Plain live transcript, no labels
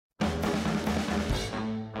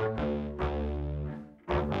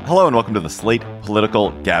Hello and welcome to the Slate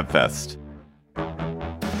Political Gabfest.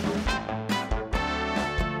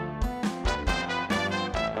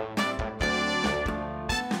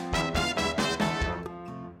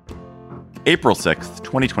 April 6th,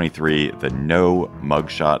 2023, the No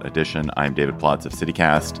Mugshot edition. I'm David Plotz of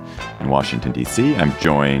CityCast in Washington, D.C. I'm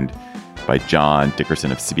joined by John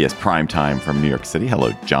Dickerson of CBS Primetime from New York City.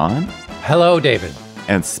 Hello, John. Hello, David.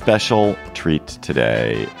 And special treat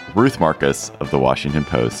today, Ruth Marcus of The Washington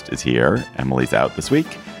Post is here. Emily's out this week.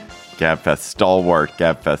 Gabfest stalwart,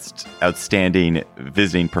 Gabfest outstanding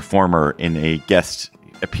visiting performer in a guest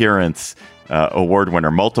appearance, award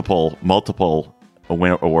winner, multiple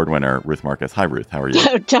award winner, Ruth Marcus. Hi, Ruth. How are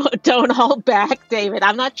you? Don't hold back, David.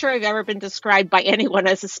 I'm not sure I've ever been described by anyone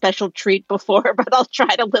as a special treat before, but I'll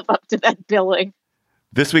try to live up to that billing.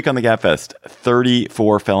 This week on the Gabfest,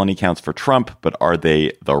 34 felony counts for Trump, but are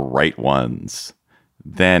they the right ones?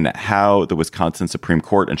 Then how the Wisconsin Supreme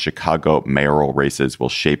Court and Chicago mayoral races will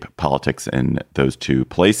shape politics in those two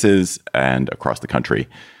places and across the country.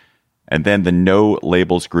 And then the No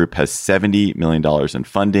Labels Group has $70 million in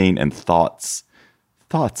funding and thoughts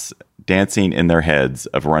dancing in their heads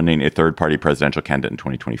of running a third-party presidential candidate in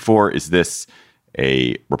 2024. Is this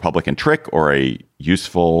a Republican trick or a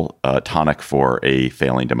useful tonic for a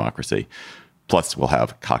failing democracy? Plus, we'll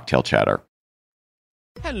have cocktail chatter.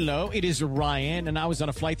 Hello, it is Ryan, and I was on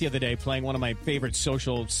a flight the other day playing one of my favorite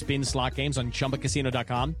social spin slot games on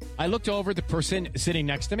ChumbaCasino.com. I looked over at the person sitting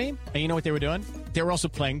next to me, and you know what they were doing? They were also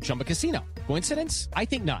playing Chumba Casino. Coincidence? I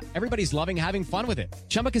think not. Everybody's loving having fun with it.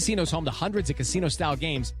 Chumba Casino is home to hundreds of casino-style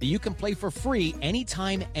games that you can play for free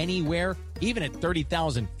anytime, anywhere, even at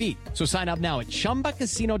 30,000 feet. So sign up now at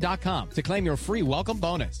ChumbaCasino.com to claim your free welcome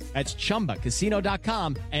bonus. That's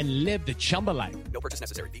ChumbaCasino.com and live the Chumba life. No purchase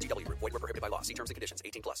necessary. VGW. Void where prohibited by law. See terms and conditions.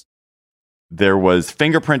 18+. There was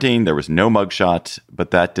fingerprinting. There was no mugshot, but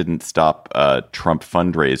that didn't stop Trump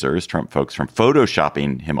fundraisers, Trump folks from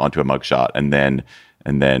photoshopping him onto a mugshot and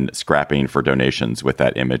then scrapping for donations with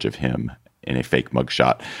that image of him in a fake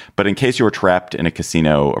mugshot. But in case you were trapped in a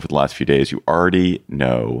casino over the last few days, you already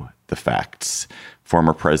know the facts.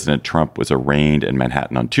 Former President Trump was arraigned in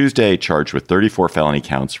Manhattan on Tuesday, charged with 34 felony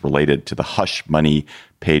counts related to the hush money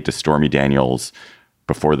paid to Stormy Daniels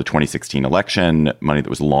before the 2016 election, money that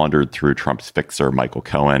was laundered through Trump's fixer, Michael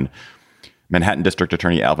Cohen. Manhattan District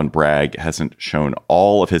Attorney Alvin Bragg hasn't shown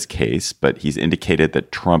all of his case, but he's indicated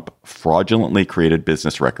that Trump fraudulently created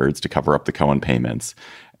business records to cover up the Cohen payments.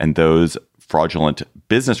 And those fraudulent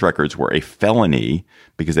business records were a felony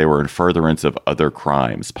because they were in furtherance of other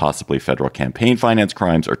crimes, possibly federal campaign finance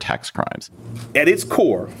crimes or tax crimes. At its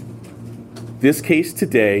core, this case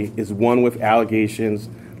today is one with allegations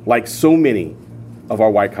like so many of our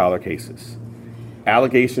white-collar cases.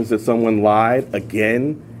 Allegations that someone lied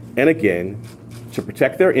again and again to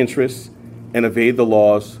protect their interests and evade the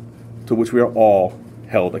laws to which we are all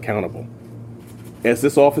held accountable. As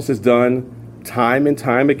this office has done time and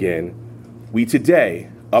time again, we today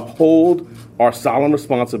uphold our solemn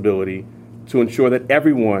responsibility to ensure that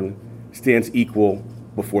everyone stands equal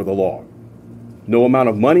before the law. No amount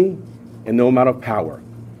of money and no amount of power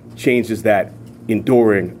changes that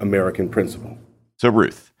enduring American principle. So,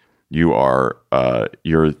 Ruth, you're the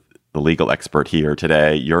legal expert here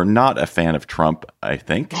today. You're not a fan of Trump, I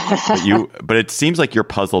think, but it seems like you're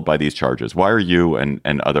puzzled by these charges. Why are you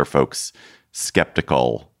and other folks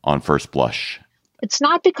skeptical on first blush? It's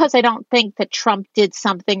not because I don't think that Trump did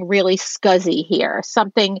something really scuzzy here,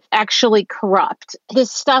 something actually corrupt.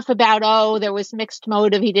 His stuff about, there was mixed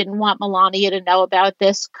motive. He didn't want Melania to know about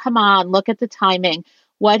this. Come on, look at the timing.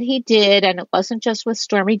 What he did, and it wasn't just with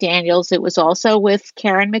Stormy Daniels, it was also with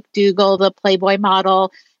Karen McDougal, the Playboy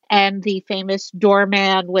model, and the famous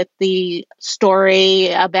doorman with the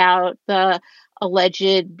story about the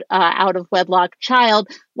alleged out-of-wedlock child.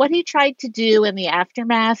 What he tried to do in the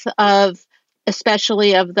aftermath of,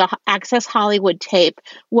 especially of the Access Hollywood tape,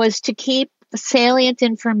 was to keep salient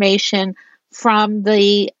information from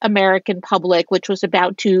the American public, which was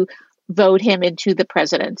about to vote him into the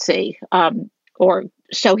presidency, or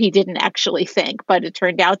so he didn't actually think, but it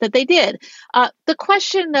turned out that they did. The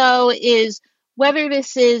question, though, is whether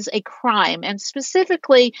this is a crime, and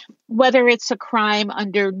specifically whether it's a crime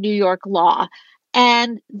under New York law.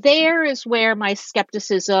 And there is where my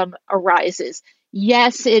skepticism arises.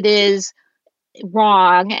 Yes, it is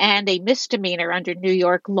wrong and a misdemeanor under New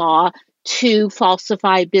York law to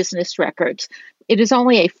falsify business records. It is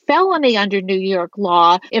only a felony under New York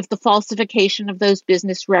law if the falsification of those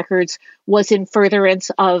business records was in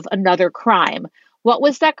furtherance of another crime. What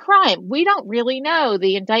was that crime? We don't really know.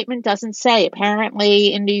 The indictment doesn't say.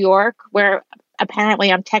 Apparently in New York, where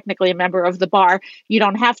apparently I'm technically a member of the bar. You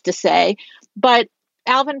don't have to say. But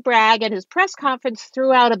Alvin Bragg at his press conference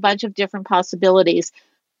threw out a bunch of different possibilities.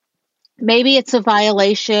 Maybe it's a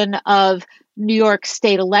violation of New York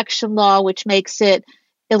state election law, which makes it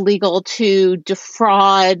illegal to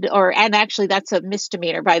defraud, and actually that's a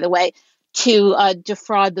misdemeanor, by the way, to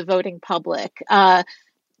defraud the voting public.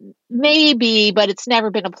 Maybe, but it's never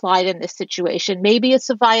been applied in this situation. Maybe it's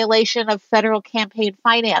a violation of federal campaign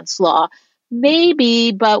finance law.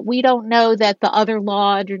 Maybe, but we don't know that the other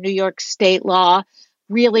law under New York state law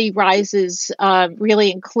really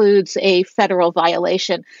includes a federal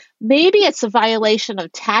violation. Maybe it's a violation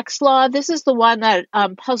of tax law. This is the one that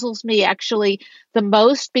puzzles me actually the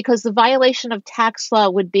most, because the violation of tax law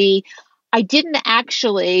would be, I didn't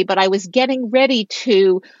actually, but I was getting ready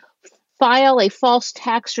to file a false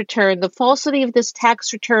tax return. The falsity of this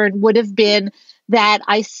tax return would have been that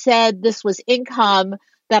I said this was income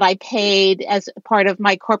that I paid as part of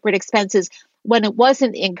my corporate expenses when it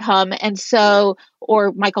wasn't income. And so,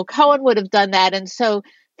 or Michael Cohen would have done that. And so,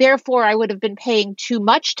 therefore, I would have been paying too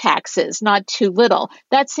much taxes, not too little.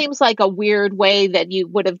 That seems like a weird way that you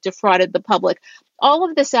would have defrauded the public. All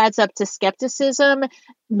of this adds up to skepticism.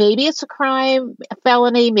 Maybe it's a crime, a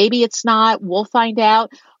felony. Maybe it's not. We'll find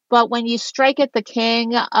out. But when you strike at the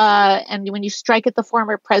king and when you strike at the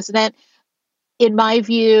former president, in my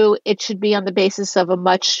view, it should be on the basis of a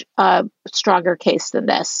much stronger case than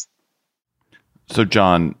this. So,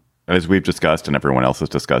 John, as we've discussed and everyone else has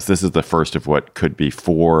discussed, this is the first of what could be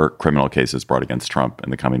 4 criminal cases brought against Trump in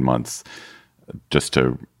the coming months. Just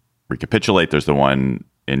to recapitulate, there's the one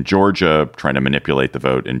in Georgia trying to manipulate the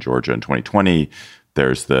vote in Georgia in 2020.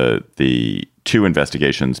 There's the 2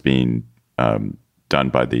 investigations being done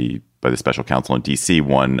by the special counsel in D.C.,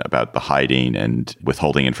 one about the hiding and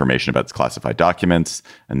withholding information about classified documents,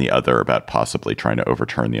 and the other about possibly trying to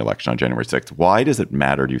overturn the election on January 6th. Why does it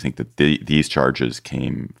matter, do you think, that these charges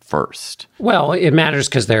came first? Well, it matters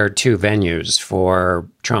because there are 2 venues for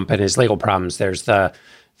Trump and his legal problems. There's the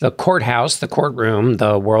courthouse, the courtroom,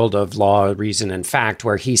 the world of law, reason, and fact,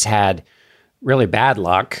 where he's had really bad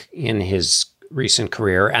luck in his recent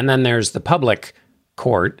career. And then there's the public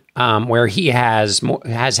court, where he has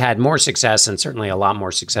had more success, and certainly a lot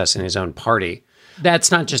more success in his own party. That's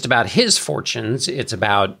not just about his fortunes. It's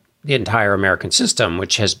about the entire American system,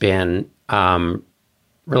 which has been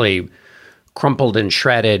really crumpled and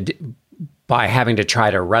shredded by having to try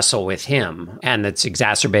to wrestle with him. And that's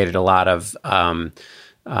exacerbated a lot of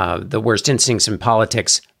the worst instincts in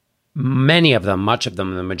politics, many of them, much of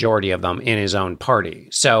them, the majority of them in his own party.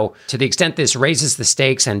 So to the extent this raises the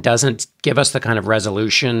stakes and doesn't give us the kind of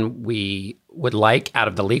resolution we would like out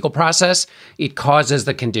of the legal process, it causes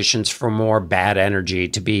the conditions for more bad energy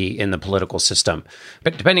to be in the political system.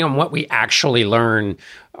 But depending on what we actually learn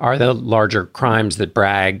are the larger crimes that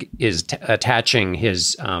Bragg is attaching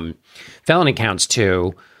his felony counts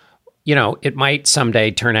to, it might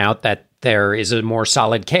someday turn out that there is a more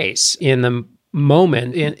solid case. In the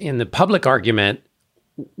moment, in the public argument,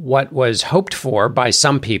 what was hoped for by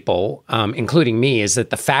some people, including me, is that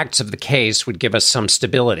the facts of the case would give us some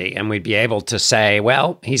stability, and we'd be able to say,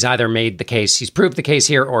 well, he's either made the case, he's proved the case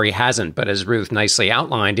here, or he hasn't. But as Ruth nicely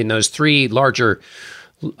outlined, in those 3 larger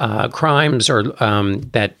crimes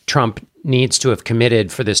that Trump needs to have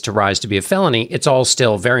committed for this to rise to be a felony, it's all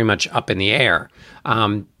still very much up in the air.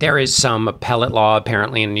 There is some appellate law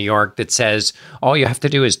apparently in New York that says all you have to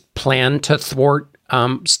do is plan to thwart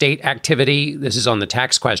state activity. This is on the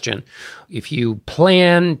tax question. If you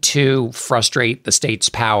plan to frustrate the state's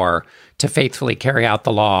power to faithfully carry out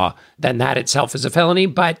the law, then that itself is a felony.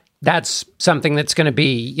 But that's something that's going to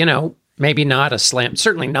be, maybe not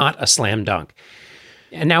certainly not a slam dunk.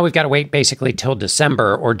 And now we've got to wait basically till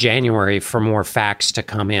December or January for more facts to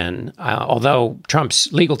come in. Although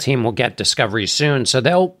Trump's legal team will get discovery soon, so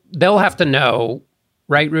they'll have to know,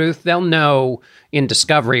 right, Ruth? They'll know in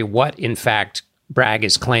discovery what, in fact, Bragg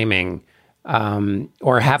is claiming,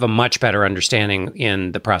 or have a much better understanding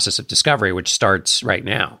in the process of discovery, which starts right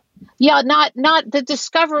now. Yeah, not the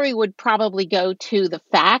discovery would probably go to the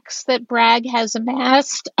facts that Bragg has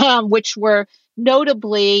amassed, which were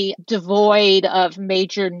notably devoid of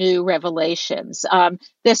major new revelations.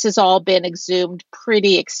 This has all been exhumed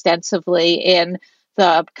pretty extensively in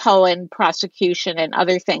the Cohen prosecution and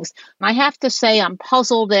other things. I have to say I'm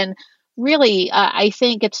puzzled, and really I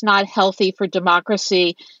think it's not healthy for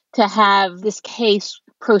democracy to have this case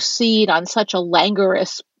proceed on such a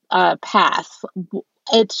languorous path.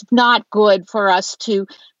 It's not good for us to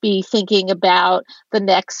be thinking about the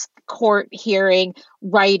next court hearing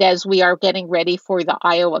right as we are getting ready for the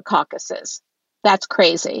Iowa caucuses. That's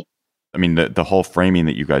crazy. I mean, the whole framing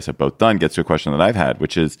that you guys have both done gets to a question that I've had,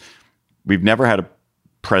 which is we've never had a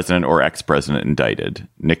president or ex-president indicted.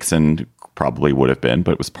 Nixon probably would have been,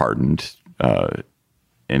 but was pardoned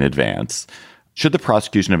in advance. Should the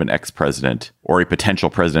prosecution of an ex-president or a potential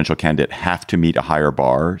presidential candidate have to meet a higher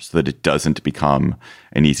bar so that it doesn't become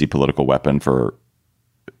an easy political weapon for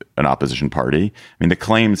an opposition party? I mean, the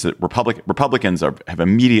claims that Republicans have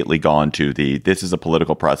immediately gone to this is a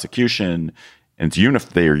political prosecution, and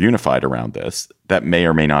they are unified around this. That may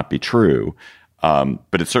or may not be true,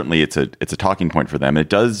 but it's a talking point for them. It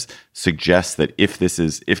does suggest that if this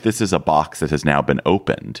is a box that has now been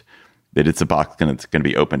opened, that it's a box that's going to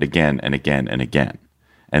be opened again and again and again.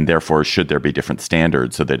 And therefore, should there be different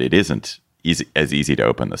standards so that it isn't as easy to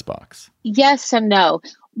open this box? Yes and no.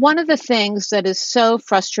 One of the things that is so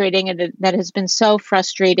frustrating and that has been so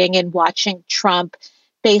frustrating in watching Trump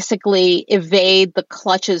basically evade the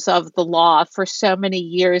clutches of the law for so many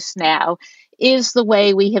years now is the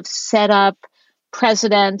way we have set up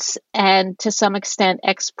presidents and to some extent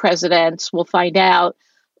ex-presidents, we'll find out,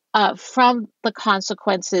 from the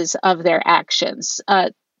consequences of their actions.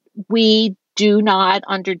 We do not,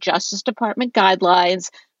 under Justice Department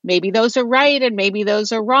guidelines, maybe those are right and maybe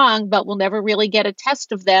those are wrong, but we'll never really get a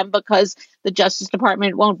test of them because the Justice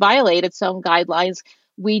Department won't violate its own guidelines.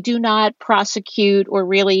 We do not prosecute or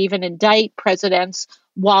really even indict presidents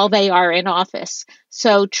while they are in office.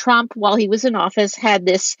 So Trump, while he was in office, had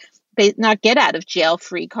this not get out of jail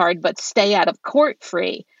free card, but stay out of court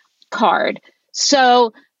free card.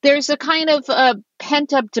 So there's a kind of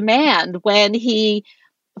pent up demand when he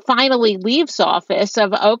finally leaves office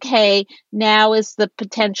of, okay, now is the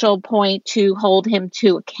potential point to hold him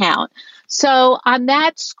to account. So on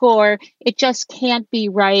that score, it just can't be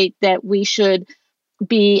right that we should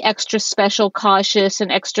be extra special cautious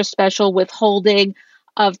and extra special withholding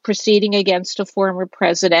of proceeding against a former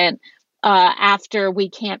president after we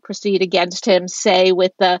can't proceed against him, say,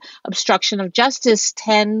 with the obstruction of justice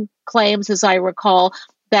 10 claims, as I recall,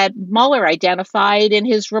 that Mueller identified in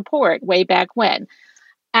his report way back when.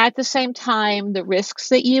 At the same time, the risks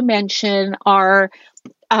that you mention are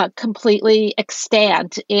completely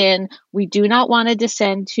extant in we do not want to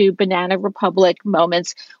descend to banana republic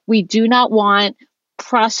moments. We do not want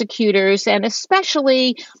prosecutors, and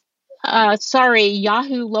especially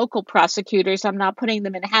Yahoo local prosecutors. I'm not putting the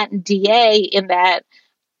Manhattan DA in that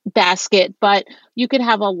basket, but you could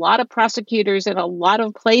have a lot of prosecutors in a lot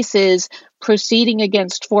of places proceeding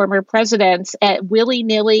against former presidents at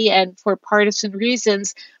willy-nilly and for partisan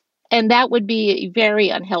reasons. And that would be a very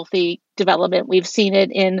unhealthy development. We've seen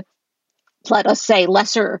it in, let us say,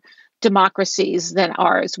 lesser democracies than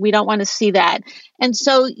ours. We don't want to see that. And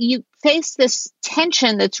so you face this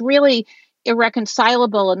tension that's really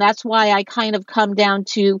irreconcilable. And that's why I kind of come down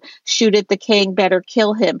to shoot at the king, better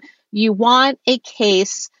kill him. You want a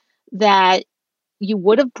case that you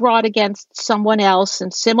would have brought against someone else in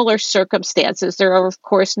similar circumstances. There are, of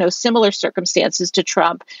course, no similar circumstances to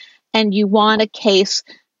Trump. And you want a case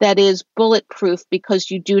that is bulletproof because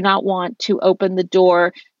you do not want to open the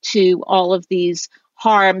door to all of these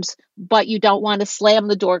harms, but you don't want to slam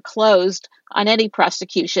the door closed on any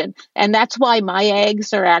prosecution. And that's why my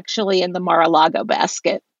eggs are actually in the Mar-a-Lago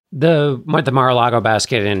basket. The Mar-a-Lago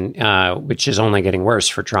basket, which is only getting worse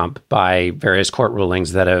for Trump by various court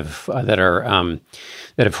rulings that have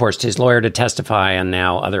forced his lawyer to testify, and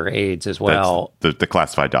now other aides as well. That's the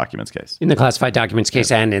classified documents case. In the classified documents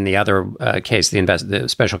case, and in the other case, the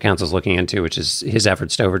special counsel is looking into, which is his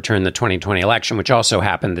efforts to overturn the 2020 election, which also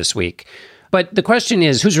happened this week. But the question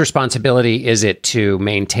is, whose responsibility is it to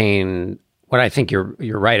maintain what I think you're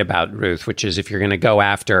right about, Ruth, which is if you're going to go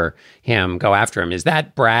after him. Is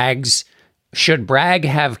that Bragg's? Should Bragg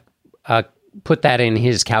have put that in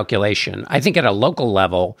his calculation? I think at a local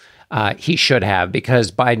level, he should have,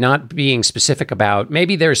 because by not being specific about,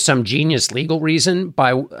 maybe there's some genius legal reason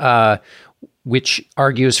which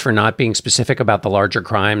argues for not being specific about the larger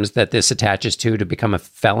crimes that this attaches to become a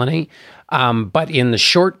felony. But in the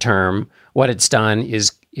short term, what it's done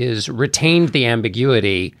is retained the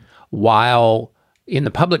ambiguity while in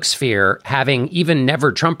the public sphere, having even never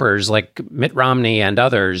Trumpers like Mitt Romney and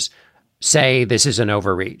others say this is an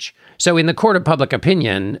overreach. So in the court of public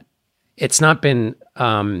opinion, it's not been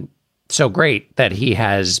so great that he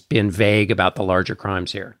has been vague about the larger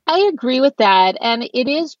crimes here. I agree with that. And it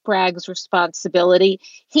is Bragg's responsibility.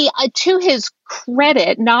 He, to his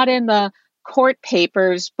credit, not in the court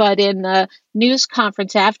papers, but in the news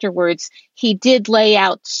conference afterwards, he did lay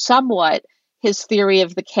out somewhat his theory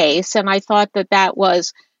of the case. And I thought that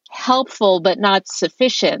was helpful, but not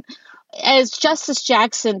sufficient. as Justice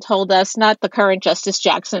Jackson told us, not the current Justice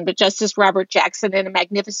Jackson, but Justice Robert Jackson in a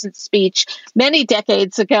magnificent speech many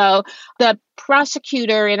decades ago, the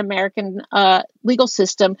prosecutor in American legal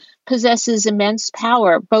system possesses immense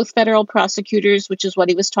power, both federal prosecutors, which is what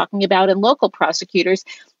he was talking about, and local prosecutors.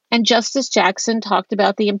 And Justice Jackson talked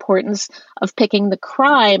about the importance of picking the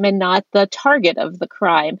crime and not the target of the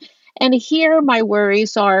crime. And here my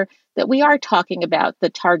worries are that we are talking about the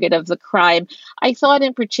target of the crime. I thought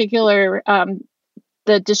in particular,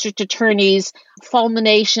 the district attorney's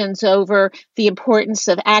fulminations over the importance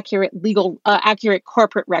of accurate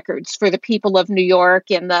corporate records for the people of New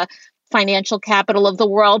York and the financial capital of the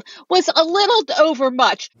world was a little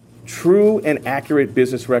overmuch. True and accurate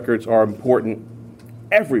business records are important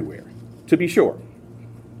everywhere, to be sure.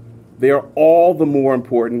 They are all the more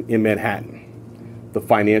important in Manhattan, the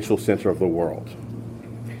financial center of the world.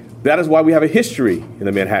 That is why we have a history in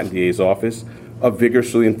the Manhattan DA's office of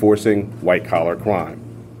vigorously enforcing white-collar crime.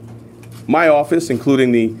 My office,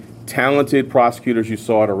 including the talented prosecutors you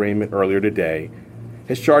saw at arraignment earlier today,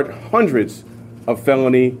 has charged hundreds of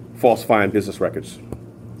felony falsifying business records.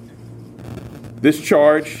 This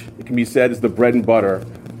charge, it can be said, is the bread and butter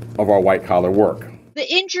of our white-collar work.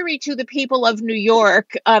 The injury to the people of New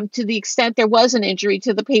York, to the extent there was an injury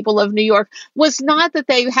to the people of New York, was not that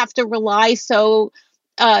they have to rely so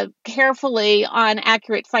carefully on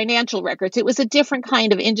accurate financial records. It was a different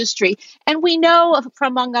kind of industry. And we know,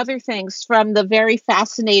 from, among other things, from the very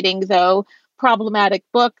fascinating, though problematic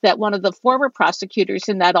book that one of the former prosecutors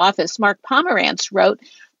in that office, Mark Pomerantz, wrote,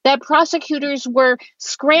 that prosecutors were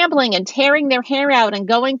scrambling and tearing their hair out and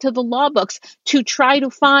going to the law books to try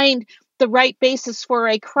to find the right basis for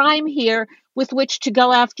a crime here with which to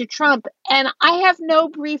go after Trump. And I have no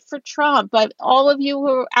brief for Trump, but all of you who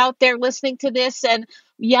are out there listening to this and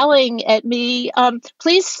yelling at me,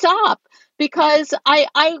 please stop, because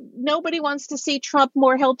I nobody wants to see Trump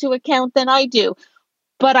more held to account than I do.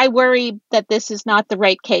 But I worry that this is not the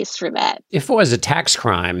right case for that. If it was a tax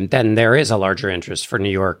crime, then there is a larger interest for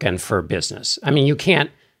New York and for business. I mean,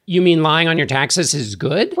 you mean lying on your taxes is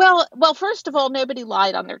good? Well, first of all, nobody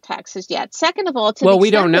lied on their taxes yet. Second of all, to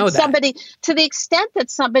the extent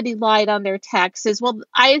that somebody lied on their taxes, well,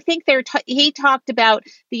 I think he talked about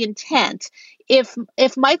the intent. If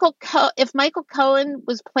Michael Cohen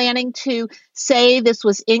was planning to say this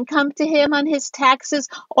was income to him on his taxes,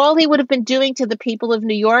 all he would have been doing to the people of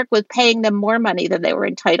New York was paying them more money than they were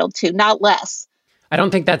entitled to, not less. I don't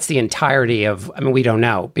think that's the entirety of, we don't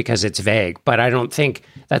know because it's vague, but I don't think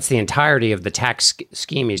that's the entirety of the tax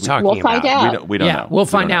scheme he's talking about. We'll find out. We don't know. We'll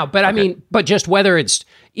find out. But okay. But just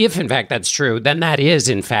if in fact that's true, then that is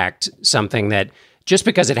in fact something that just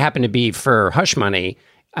because it happened to be for hush money,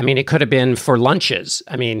 it could have been for lunches.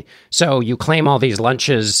 So you claim all these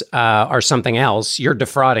lunches are something else. You're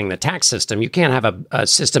defrauding the tax system. You can't have a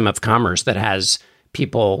system of commerce that has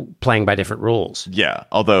people playing by different rules. Yeah.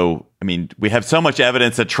 Although, we have so much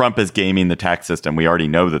evidence that Trump is gaming the tax system. We already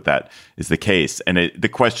know that is the case. And the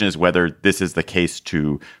question is whether this is the case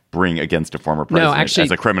to bring against a former president as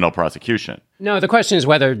a criminal prosecution. No, the question is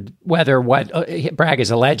whether what Bragg is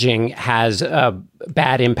alleging has a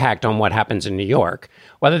bad impact on what happens in New York.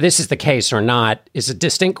 Whether this is the case or not is a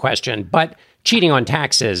distinct question. But cheating on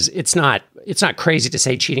taxes, it's not crazy to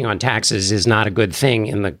say cheating on taxes is not a good thing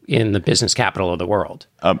in the business capital of the world.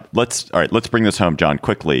 Let's bring this home, John,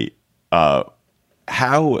 quickly.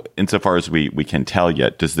 How, insofar as we can tell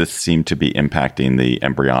yet, does this seem to be impacting the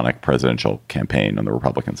embryonic presidential campaign on the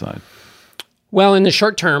Republican side? Well, in the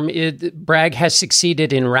short term, Bragg has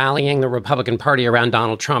succeeded in rallying the Republican Party around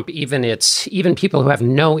Donald Trump, even people who have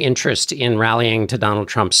no interest in rallying to Donald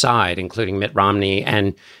Trump's side, including Mitt Romney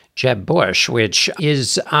and Jeb Bush, which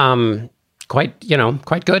is quite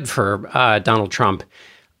good for Donald Trump.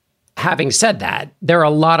 Having said that, there are a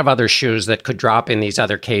lot of other shoes that could drop in these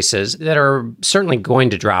other cases that are certainly going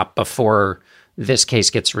to drop before this case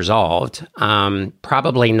gets resolved.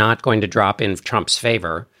 Probably not going to drop in Trump's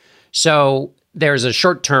favor. So there's a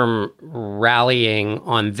short-term rallying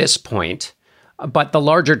on this point, but the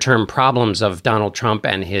larger-term problems of Donald Trump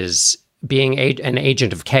and his being an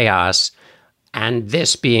agent of chaos, and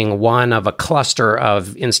this being one of a cluster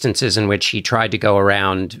of instances in which he tried to go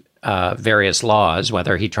around various laws,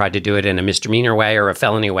 whether he tried to do it in a misdemeanor way or a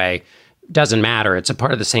felony way, doesn't matter. It's a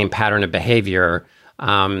part of the same pattern of behavior.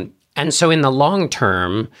 And so in the long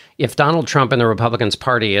term, if Donald Trump and the Republicans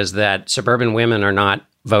Party is that suburban women are not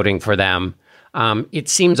voting for them, it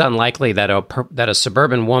seems unlikely that a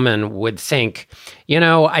suburban woman would think,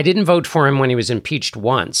 I didn't vote for him when he was impeached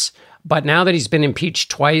once. But now that he's been impeached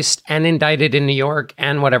twice and indicted in New York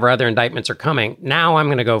and whatever other indictments are coming, now I'm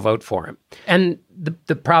going to go vote for him. And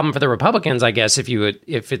the problem for the Republicans, I guess,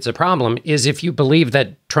 if it's a problem, is if you believe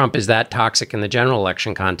that Trump is that toxic in the general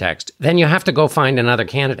election context, then you have to go find another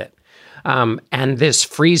candidate. And this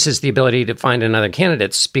freezes the ability to find another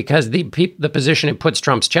candidates because the position it puts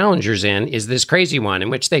Trump's challengers in is this crazy one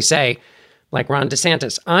in which they say, like Ron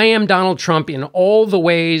DeSantis, I am Donald Trump in all the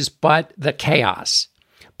ways but the chaos.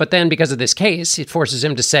 But then because of this case, it forces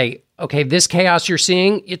him to say, okay, this chaos you're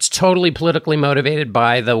seeing, it's totally politically motivated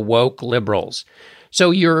by the woke liberals.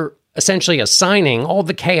 So you're essentially assigning all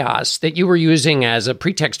the chaos that you were using as a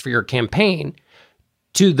pretext for your campaign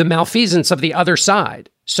to the malfeasance of the other side.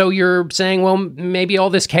 So you're saying, well, maybe all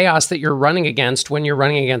this chaos that you're running against when you're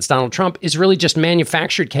running against Donald Trump is really just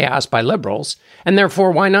manufactured chaos by liberals, and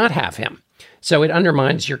therefore, why not have him? So it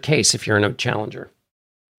undermines your case if you're a challenger.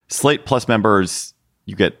 Slate Plus members,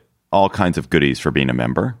 you get all kinds of goodies for being a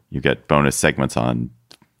member. You get bonus segments on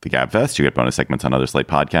the Gabfest. You get bonus segments on other Slate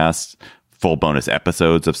podcasts, full bonus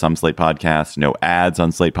episodes of some Slate podcasts, no ads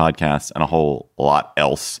on Slate podcasts, and a whole lot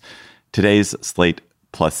else. Today's Slate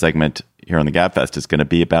Plus segment here on the Gabfest is going to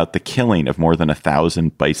be about the killing of more than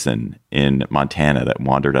 1,000 bison in Montana that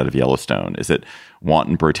wandered out of Yellowstone. Is it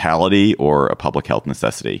wanton brutality or a public health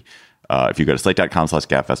necessity? If you go to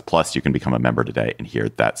slate.com/Gabfest Plus, you can become a member today and hear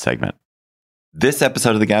that segment. This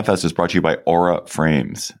episode of the Gabfest is brought to you by Aura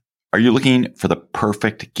Frames. Are you looking for the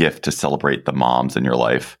perfect gift to celebrate the moms in your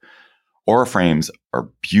life? Aura Frames are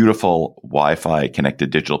beautiful Wi-Fi connected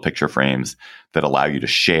digital picture frames that allow you to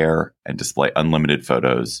share and display unlimited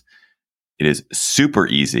photos. It is super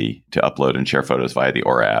easy to upload and share photos via the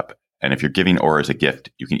Aura app. And if you're giving Aura as a gift,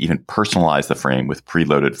 you can even personalize the frame with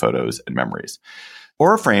preloaded photos and memories.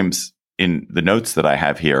 Aura Frames, in the notes that I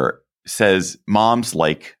have here, says moms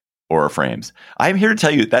like Aura Frames. I'm here to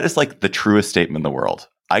tell you that is like the truest statement in the world.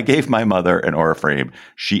 I gave my mother an Aura frame.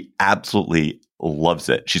 She absolutely loves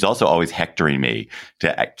it. She's also always hectoring me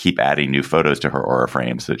to keep adding new photos to her Aura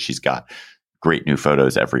frame so that she's got great new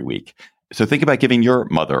photos every week. So think about giving your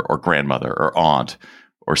mother or grandmother or aunt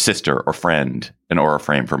or sister or friend an Aura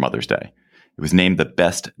frame for Mother's Day. It was named the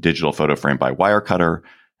best digital photo frame by Wirecutter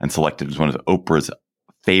and selected as one of Oprah's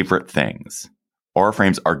favorite things. Aura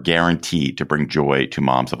frames are guaranteed to bring joy to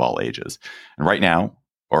moms of all ages. And right now,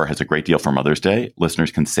 Aura has a great deal for Mother's Day.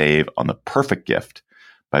 Listeners can save on the perfect gift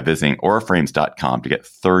by visiting auraframes.com to get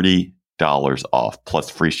 $30 off plus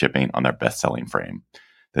free shipping on their best-selling frame.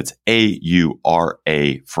 That's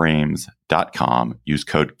AURA frames.com. Use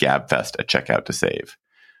code GABFEST at checkout to save.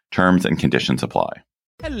 Terms and conditions apply.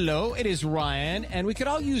 Hello, it is Ryan, and we could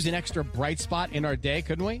all use an extra bright spot in our day,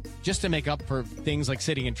 couldn't we? Just to make up for things like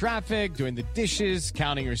sitting in traffic, doing the dishes,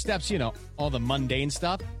 counting your steps, you know, all the mundane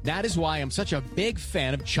stuff. That is why I'm such a big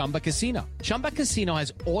fan of Chumba Casino. Chumba Casino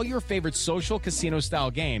has all your favorite social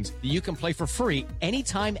casino-style games that you can play for free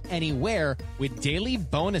anytime, anywhere with daily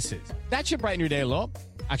bonuses. That should brighten your day a little.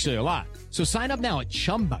 Actually, a lot. So sign up now at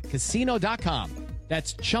ChumbaCasino.com.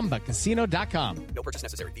 That's ChumbaCasino.com. No purchase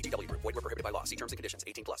necessary. VGW Group. Void where prohibited by law. See terms and conditions.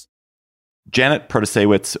 18+. Janet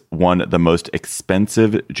Protasewicz won the most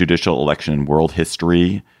expensive judicial election in world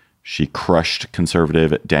history. She crushed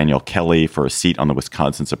conservative Daniel Kelly for a seat on the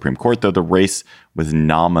Wisconsin Supreme Court, though the race was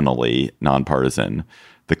nominally nonpartisan.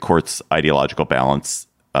 The court's ideological balance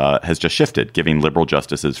has just shifted, giving liberal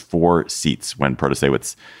justices 4 seats when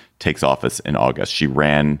Protasewicz takes office in August. She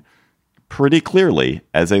ran pretty clearly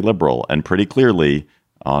as a liberal and pretty clearly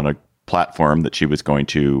on a platform that she was going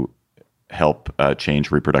to help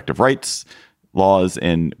change reproductive rights laws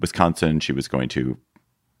in Wisconsin. She was going to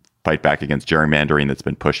fight back against gerrymandering that's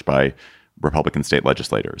been pushed by Republican state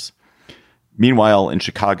legislators. Meanwhile, in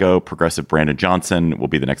Chicago, progressive Brandon Johnson will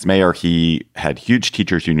be the next mayor. He had huge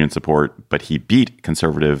teachers union support, but he beat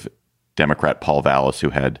conservative Democrat Paul Vallis,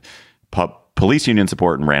 who had police union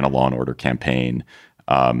support and ran a law and order campaign.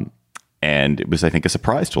 And it was, I think, a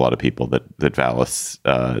surprise to a lot of people that Vallis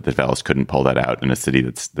couldn't pull that out in a city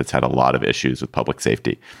that's had a lot of issues with public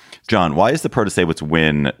safety. John, why is the Protasewicz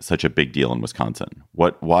win such a big deal in Wisconsin?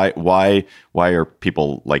 Why are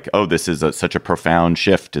people like, oh, this is such a profound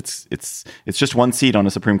shift? It's just one seat on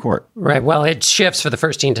a Supreme Court, right? Well, it shifts for the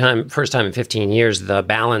first time in 15 years the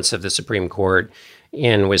balance of the Supreme Court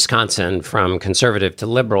in Wisconsin from conservative to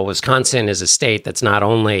liberal. Wisconsin is a state that's not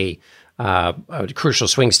only a crucial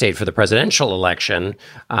swing state for the presidential election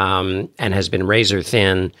and has been razor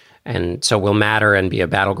thin and so will matter and be a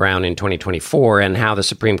battleground in 2024, and how the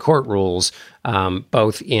Supreme Court rules,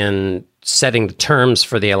 both in setting the terms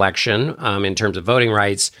for the election in terms of voting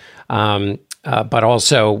rights but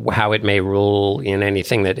also how it may rule in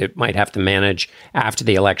anything that it might have to manage after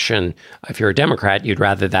the election. If you're a Democrat, you'd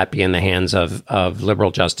rather that be in the hands of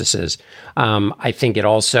liberal justices. I think it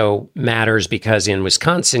also matters because in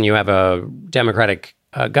Wisconsin, you have a Democratic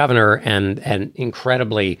governor and an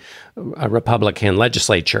incredibly Republican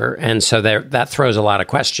legislature, and so that throws a lot of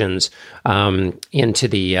questions into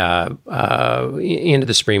the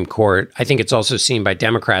Supreme Court. I think it's also seen by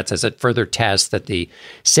Democrats as a further test that the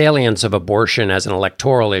salience of abortion as an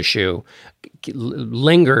electoral issue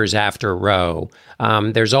lingers after Roe.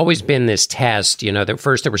 There's always been this test, that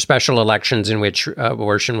first there were special elections in which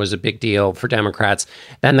abortion was a big deal for Democrats.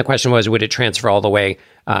 Then the question was, would it transfer all the way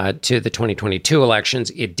to the 2022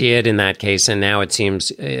 elections? It did in that case, and now it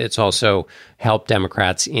seems it's also helped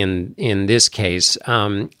Democrats in this case.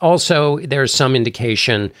 Also, there's some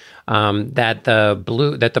indication that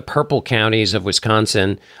the purple counties of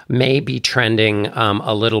Wisconsin may be trending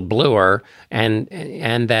a little bluer, and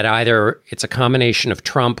that either it's a combination of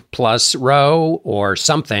Trump plus Roe or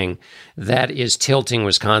something that is tilting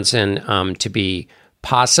Wisconsin to be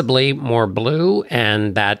possibly more blue,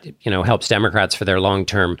 and that helps Democrats for their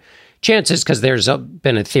long-term chances, because there's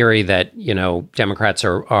been a theory that Democrats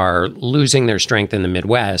are losing their strength in the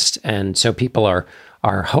Midwest, and so people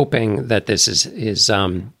are hoping that this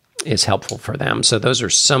is helpful for them. So those are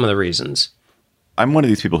some of the reasons. I'm one of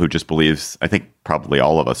these people who just believes, I think probably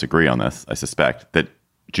all of us agree on this, I suspect, that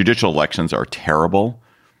judicial elections are terrible,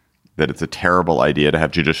 that it's a terrible idea to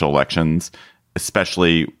have judicial elections,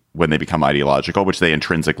 especially when they become ideological, which they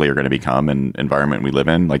intrinsically are going to become in the environment we live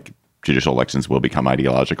in. Like, judicial elections will become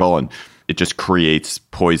ideological, and it just creates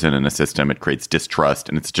poison in a system. It creates distrust,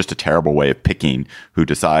 and it's just a terrible way of picking who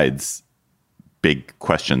decides big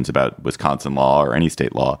questions about Wisconsin law or any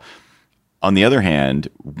state law. On the other hand,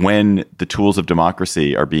 when the tools of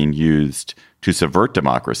democracy are being used to subvert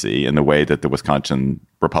democracy in the way that the Wisconsin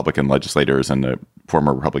Republican legislators and the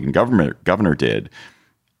former Republican governor did,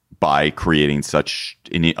 by creating such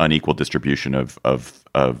an unequal distribution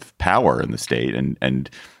of power in the state and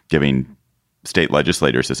giving state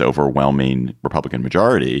legislators this overwhelming Republican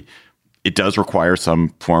majority, it does require some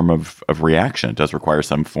form of reaction. It does require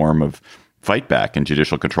some form of fight back, and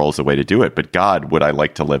judicial control is the way to do it. But God, would I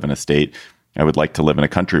like to live in a state? I would like to live in a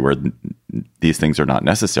country where these things are not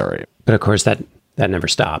necessary. But of course, that never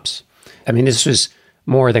stops. I mean, this was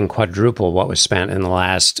more than quadruple what was spent in the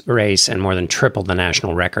last race, and more than triple the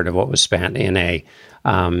national record of what was spent in a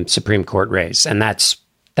Supreme Court race. And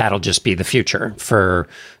that'll just be the future for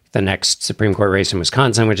the next Supreme Court race in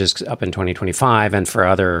Wisconsin, which is up in 2025, and for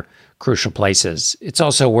other crucial places. It's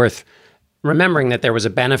also worth remembering that there was a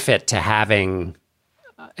benefit to having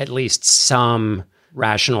at least some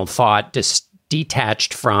rational thought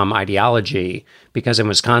detached from ideology, because in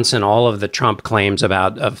Wisconsin, all of the Trump claims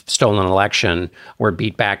about a stolen election were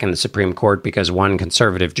beat back in the Supreme Court because one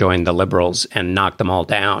conservative joined the liberals and knocked them all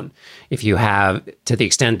down. If you have, to the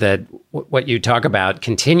extent that what you talk about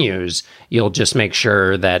continues, you'll just make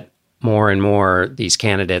sure that more and more these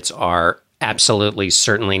candidates are absolutely,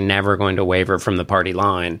 certainly never going to waver from the party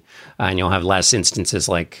line, and you'll have less instances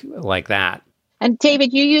like that. And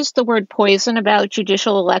David, you used the word poison about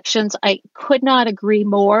judicial elections. I could not agree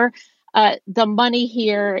more. The money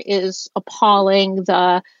here is appalling.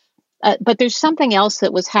 But there's something else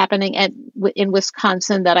that was happening in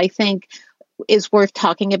Wisconsin that I think is worth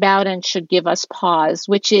talking about and should give us pause,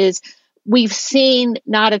 which is we've seen,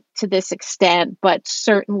 not to this extent, but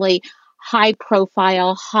certainly high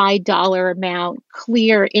profile, high dollar amount,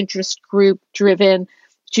 clear interest group driven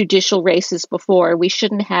judicial races before. We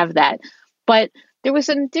shouldn't have that. But there was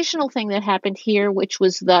an additional thing that happened here, which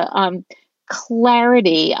was the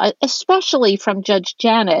clarity, especially from Judge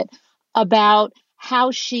Janet, about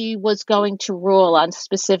how she was going to rule on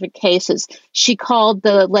specific cases. She called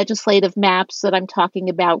the legislative maps that I'm talking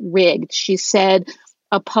about rigged. She said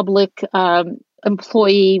a public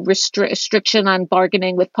employee restriction on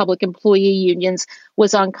bargaining with public employee unions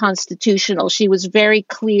was unconstitutional. She was very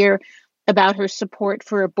clear about her support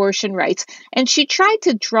for abortion rights. And she tried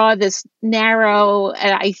to draw this narrow,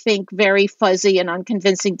 and I think very fuzzy and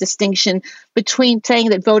unconvincing distinction between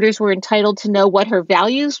saying that voters were entitled to know what her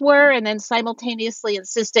values were, and then simultaneously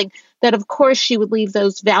insisting that, of course, she would leave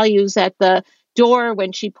those values at the door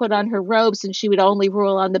when she put on her robes, and she would only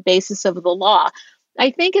rule on the basis of the law.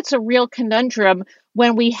 I think it's a real conundrum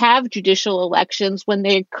when we have judicial elections, when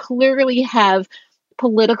they clearly have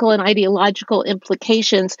political and ideological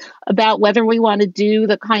implications about whether we want to do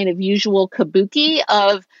the kind of usual kabuki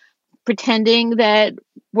of pretending that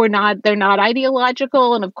they're not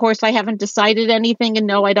ideological. And of course, I haven't decided anything, and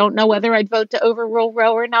no, I don't know whether I'd vote to overrule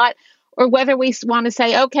Roe or not. or whether we want to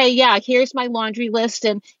say, okay, yeah, here's my laundry list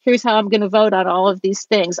and here's how I'm going to vote on all of these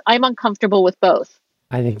things. I'm uncomfortable with both.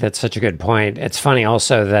 I think that's such a good point. It's funny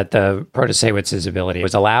also that the Protasewitz's ability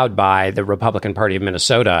was allowed by the Republican Party of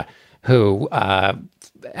Minnesota, who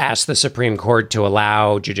asked the Supreme Court to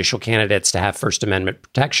allow judicial candidates to have First Amendment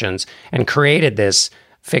protections and created this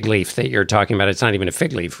fig leaf that you're talking about. It's not even a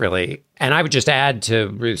fig leaf, really. And I would just add to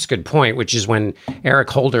Ruth's good point, which is when Eric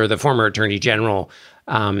Holder, the former Attorney General,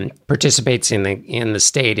 participates in the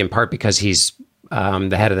state, in part because he's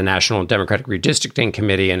the head of the National Democratic Redistricting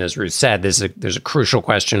Committee. And as Ruth said, there's a crucial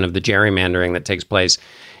question of the gerrymandering that takes place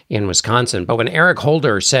in Wisconsin. But when Eric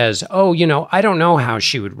Holder says, I don't know how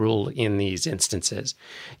she would rule in these instances,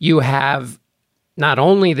 you have not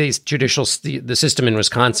only the system in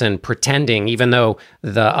Wisconsin pretending, even though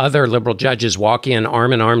the other liberal judges walk in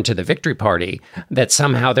arm in arm to the victory party, that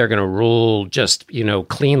somehow they're going to rule just,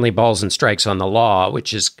 cleanly balls and strikes on the law,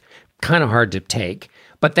 which is kind of hard to take.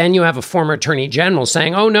 But then you have a former attorney general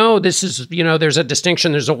saying, oh, no, this is, there's a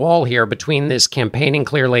distinction, there's a wall here between this campaigning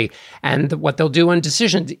clearly and what they'll do on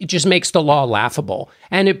decisions. It just makes the law laughable.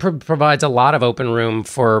 And it provides a lot of open room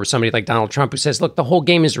for somebody like Donald Trump, who says, look, the whole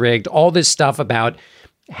game is rigged. All this stuff about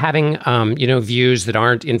having, views that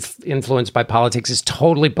aren't influenced by politics is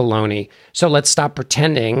totally baloney. So let's stop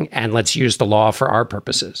pretending and let's use the law for our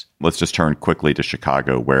purposes. Let's just turn quickly to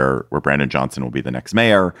Chicago, where Brandon Johnson will be the next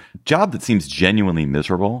mayor. Job that seems genuinely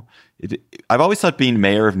miserable. I've always thought being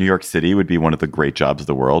mayor of New York City would be one of the great jobs of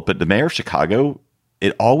the world, but the mayor of Chicago,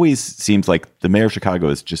 it always seems like the mayor of Chicago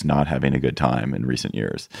is just not having a good time in recent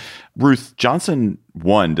years. Ruth, Johnson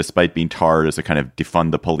won despite being tarred as a kind of defund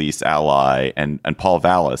the police ally, and Paul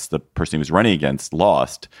Vallis, the person he was running against,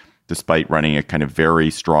 lost despite running a kind of very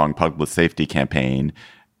strong public safety campaign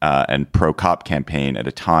and pro-cop campaign at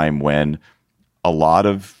a time when a lot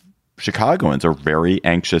of Chicagoans are very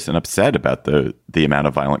anxious and upset about the amount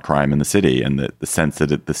of violent crime in the city, and the sense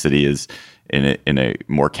that the city is in a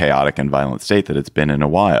more chaotic and violent state that it's been in a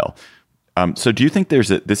while. So do you think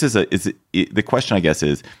the question, I guess,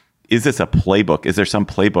 is this a playbook? Is there some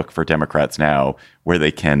playbook for Democrats now where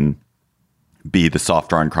they can be the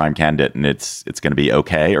soft on crime candidate and it's going to be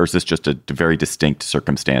okay? Or is this just a very distinct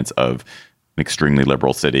circumstance of an extremely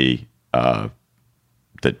liberal city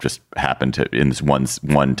that just happened to, in this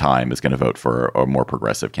one time, is going to vote for a more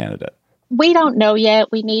progressive candidate? We don't know yet.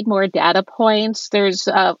 We need more data points. There's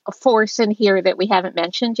a force in here that we haven't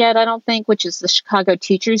mentioned yet, I don't think, which is the Chicago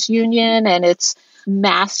Teachers Union and its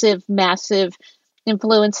massive, massive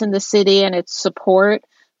influence in the city and its support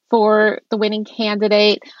for the winning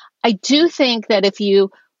candidate. I do think that if you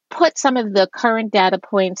put some of the current data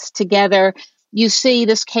points together, you see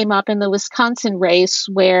this came up in the Wisconsin race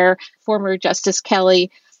where former Justice Kelly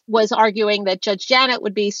was arguing that Judge Janet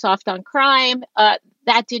would be soft on crime.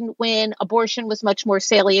 That didn't win. Abortion was much more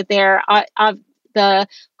salient there. The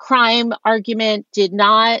crime argument did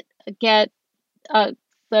not get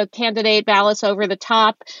the candidate Vallis over the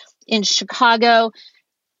top in Chicago.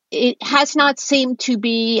 It has not seemed to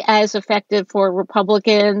be as effective for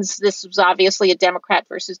Republicans. This was obviously a Democrat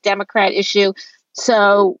versus Democrat issue.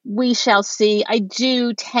 So we shall see. I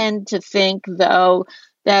do tend to think, though,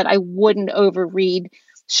 that I wouldn't overread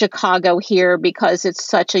Chicago here because it's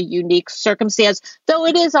such a unique circumstance, though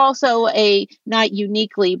it is also a not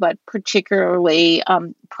uniquely, but particularly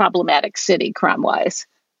problematic city crime-wise.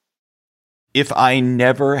 If I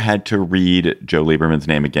never had to read Joe Lieberman's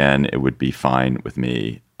name again, it would be fine with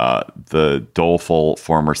me. The doleful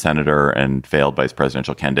former senator and failed vice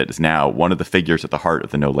presidential candidate is now one of the figures at the heart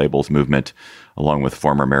of the No Labels movement, along with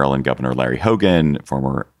former Maryland Governor Larry Hogan,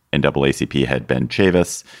 former NAACP head Ben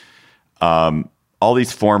Chavis. All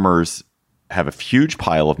these formers have a huge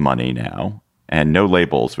pile of money now, and No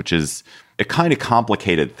Labels, which is a kind of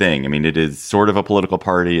complicated thing. I mean, it is sort of a political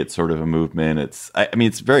party. It's sort of a movement. It's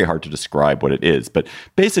very hard to describe what it is, but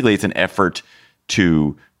basically it's an effort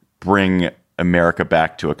to bring America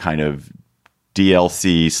back to a kind of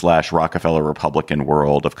DLC/Rockefeller Republican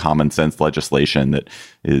world of common sense legislation that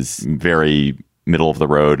is very middle of the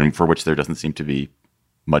road and for which there doesn't seem to be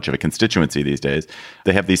much of a constituency these days.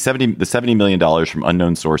 They have the $70 million from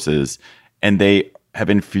unknown sources, and they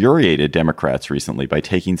have infuriated Democrats recently by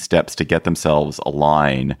taking steps to get themselves a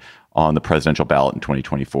line on the presidential ballot in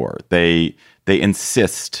 2024. They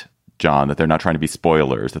insist, John, that they're not trying to be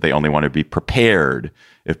spoilers, that they only want to be prepared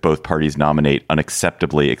if both parties nominate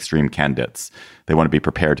unacceptably extreme candidates. They want to be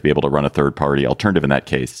prepared to be able to run a third party alternative in that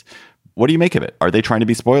case. What do you make of it? Are they trying to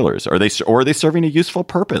be spoilers? Are they serving a useful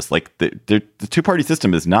purpose? Like the two-party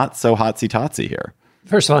system is not so hotsy-totsy here.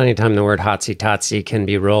 First of all, anytime the word hotsy-totsy can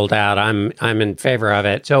be rolled out, I'm in favor of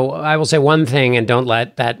it. So I will say one thing, and don't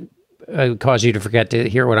let that cause you to forget to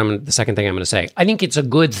hear the second thing I'm going to say. I think it's a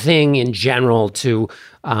good thing in general to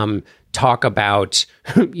talk about,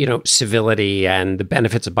 civility and the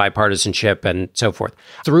benefits of bipartisanship and so forth.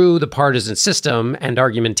 Through the partisan system and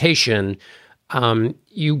argumentation,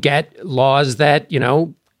 you get laws that,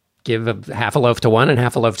 give half a loaf to one and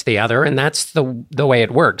half a loaf to the other. And that's the way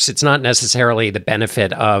it works. It's not necessarily the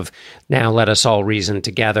benefit of now let us all reason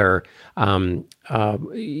together, wise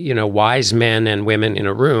men and women in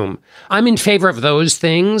a room. I'm in favor of those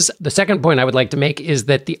things. The second point I would like to make is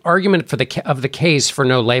that the argument of the case for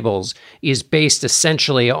no labels is based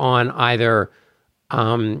essentially on either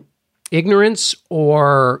ignorance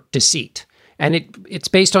or deceit. And it's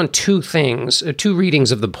based on two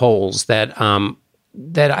readings of the polls that are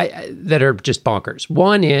just bonkers.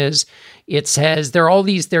 One is it says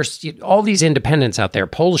there's all these independents out there.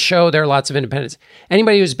 Polls show there are lots of independents.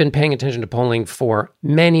 Anybody who's been paying attention to polling for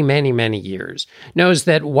many, many, many years knows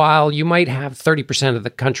that while you might have 30% of the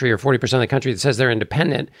country or 40% of the country that says they're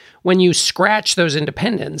independent, when you scratch those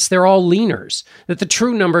independents, they're all leaners. That the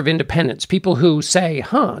true number of independents, people who say,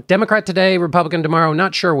 Democrat today, Republican tomorrow,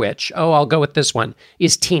 not sure which, I'll go with this one,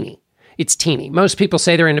 is teeny. It's teeny. Most people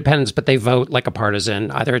say they're independents, but they vote like a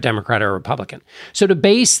partisan, either a Democrat or a Republican. So to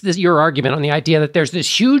base your argument on the idea that there's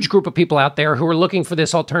this huge group of people out there who are looking for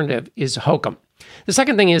this alternative is hokum. The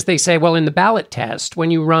second thing is they say, well, in the ballot test,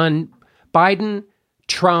 when you run Biden,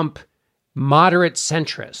 Trump, moderate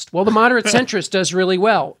centrist. Well, the moderate centrist does really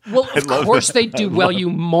well. Well, of course they do well, you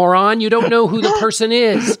moron. You don't know who the person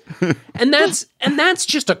is. And that's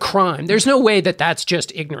just a crime. There's no way that that's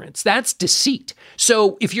just ignorance. That's deceit.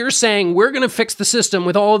 So if you're saying we're going to fix the system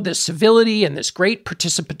with all of this civility and this great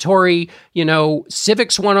participatory,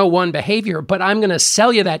 civics 101 behavior, but I'm going to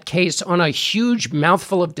sell you that case on a huge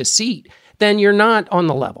mouthful of deceit, then you're not on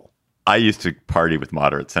the level. I used to party with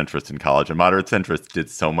moderate centrists in college, and moderate centrists did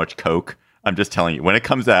so much coke. I'm just telling you, when it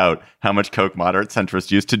comes out how much coke moderate centrists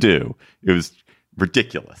used to do, it was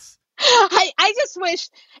ridiculous. I just wish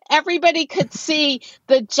everybody could see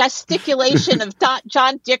the gesticulation of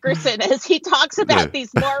John Dickerson as he talks about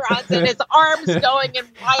these morons and his arms going in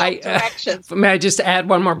wild directions. May I just add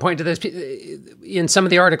one more point to this? In some of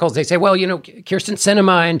the articles, they say, well, Kyrsten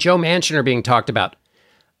Sinema and Joe Manchin are being talked about.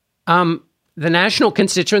 The national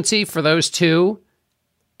constituency for those two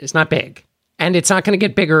is not big, and it's not going to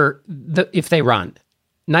get bigger if they run.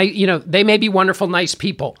 They may be wonderful, nice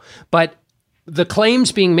people, but the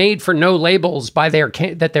claims being made for no labels by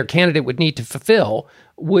that their candidate would need to fulfill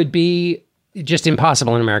would be just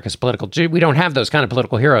impossible in America's political. We don't have those kind of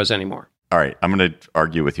political heroes anymore. All right, I'm going to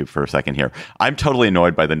argue with you for a second here. I'm totally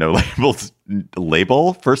annoyed by the no labels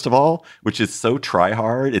label, first of all, which is so try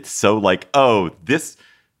hard. It's so like,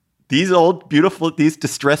 these old, beautiful, these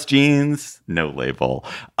distressed jeans, no label.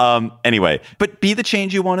 Anyway, but be the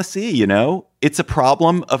change you want to see, It's a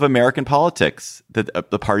problem of American politics that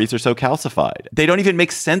the parties are so calcified. They don't even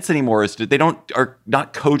make sense anymore. Are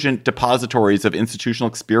not cogent depositories of institutional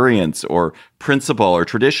experience or principle or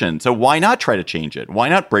tradition. So why not try to change it? Why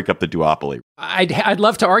not break up the duopoly? I'd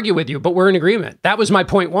love to argue with you, but we're in agreement. That was my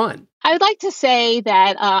point one. I would like to say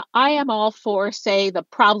that I am all for, say, the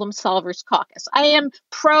Problem Solvers Caucus. I am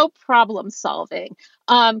pro-problem solving.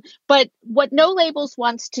 But what No Labels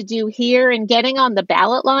wants to do here and getting on the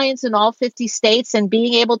ballot lines in all 50 states and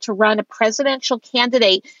being able to run a presidential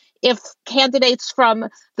candidate if candidates from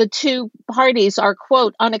the two parties are,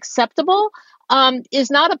 quote, unacceptable, is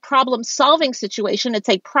not a problem-solving situation. It's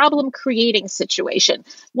a problem-creating situation.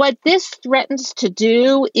 What this threatens to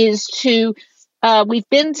do is to we've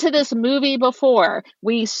been to this movie before.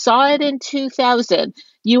 We saw it in 2000.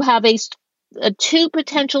 You have two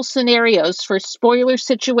potential scenarios for spoiler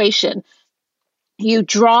situation. You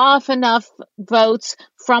draw off enough votes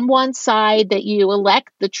from one side that you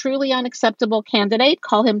elect the truly unacceptable candidate,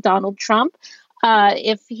 call him Donald Trump,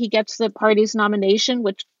 if he gets the party's nomination,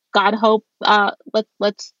 which God hope,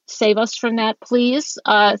 let's save us from that, please.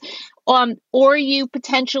 Or you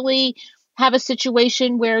potentially have a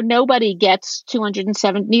situation where nobody gets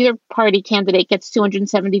 270, neither party candidate gets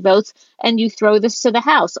 270 votes, and you throw this to the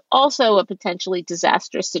House. Also a potentially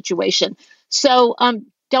disastrous situation. So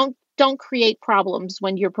don't create problems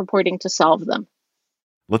when you're purporting to solve them.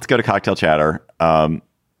 Let's go to cocktail chatter.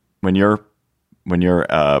 When you're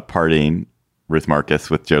partying, Ruth Marcus,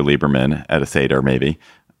 with Joe Lieberman at a Seder, maybe,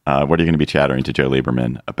 what are you going to be chattering to Joe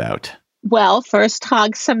Lieberman about? Well, first,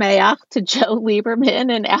 Hag Sameach to Joe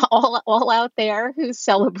Lieberman and all out there who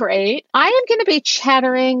celebrate. I am going to be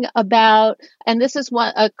chattering about, and this is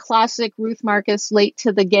a classic Ruth Marcus late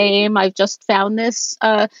to the game. I've just found this.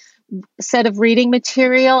 set of reading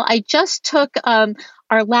material. I just took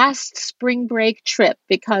our last spring break trip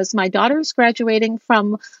because my daughter's graduating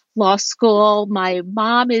from law school. My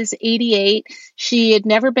mom is 88. She had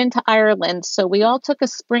never been to Ireland. So we all took a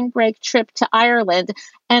spring break trip to Ireland.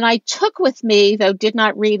 And I took with me, though did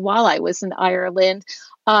not read while I was in Ireland,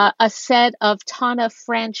 a set of Tana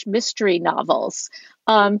French mystery novels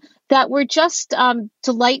that were just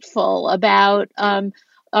delightful about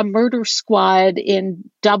a murder squad in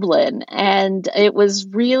Dublin. And it was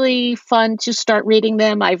really fun to start reading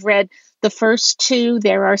them. I've read the first two.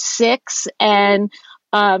 There are six, and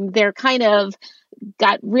they're kind of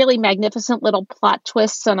got really magnificent little plot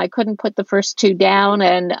twists, and I couldn't put the first two down.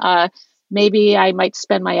 And maybe I might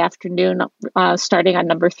spend my afternoon starting on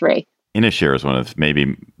number 3. Inisheer is one of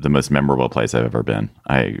maybe the most memorable places I've ever been.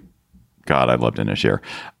 I loved Inisheer.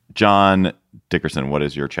 John Dickerson, what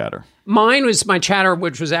is your chatter? Mine was my chatter,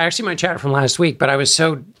 which was actually my chatter from last week, but I was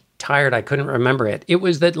so tired I couldn't remember it. It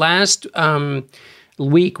was that last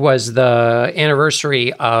week was the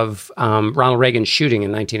anniversary of Ronald Reagan's shooting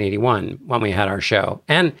in 1981 when we had our show.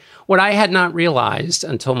 And what I had not realized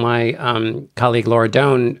until my colleague Laura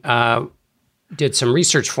Doan did some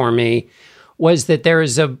research for me was that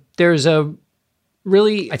there's a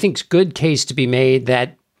really, I think, good case to be made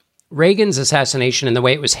that Reagan's assassination and the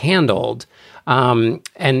way it was handled, and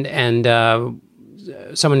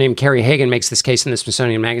someone named Carrie Hagan makes this case in the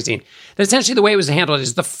Smithsonian Magazine, that essentially the way it was handled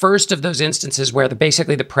is the first of those instances where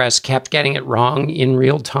basically the press kept getting it wrong in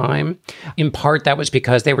real time. In part, that was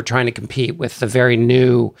because they were trying to compete with the very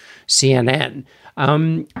new CNN.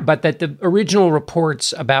 But that the original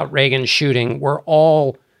reports about Reagan's shooting were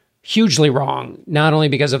all hugely wrong, not only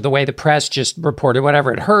because of the way the press just reported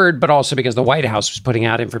whatever it heard, but also because the White House was putting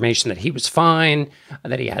out information that he was fine,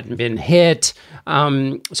 that he hadn't been hit.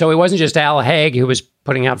 So it wasn't just Al Haig who was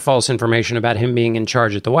putting out false information about him being in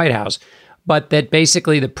charge at the White House, but that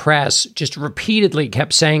basically the press just repeatedly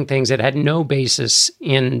kept saying things that had no basis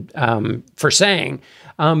in for saying,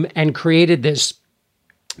 and created this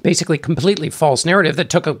basically completely false narrative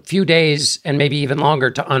that took a few days and maybe even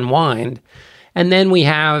longer to unwind. And then we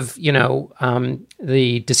have,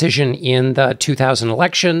 the decision in the 2000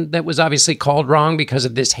 election that was obviously called wrong because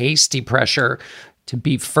of this hasty pressure to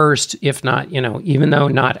be first, if not, even though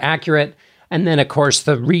not accurate. And then, of course,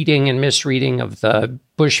 the reading and misreading of the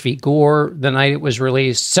Bush v. Gore the night it was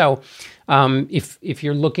released. So if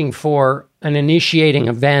you're looking for an initiating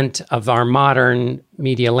event of our modern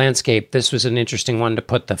media landscape, this was an interesting one to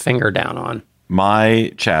put the finger down on.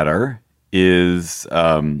 My chatter is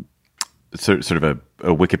sort of a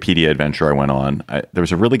Wikipedia adventure I went on. There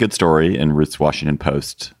was a really good story in Ruth's Washington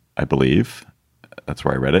Post, I believe. That's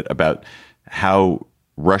where I read it, about how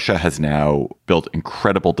Russia has now built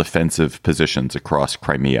incredible defensive positions across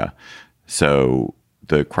Crimea. So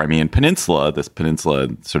the Crimean Peninsula, this peninsula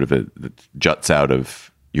sort of juts out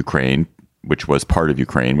of Ukraine, which was part of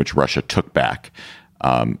Ukraine, which Russia took back,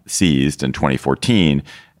 seized in 2014.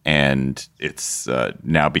 And it's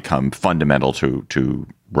now become fundamental to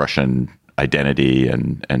Russian identity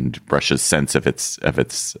and Russia's sense of its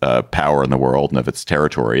power in the world and of its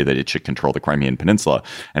territory, that it should control the Crimean Peninsula.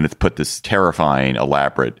 And it's put this terrifying,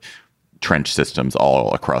 elaborate trench systems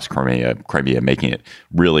all across Crimea, making it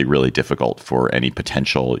really, really difficult for any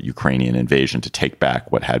potential Ukrainian invasion to take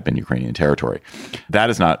back what had been Ukrainian territory. That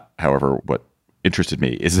is not, however, what interested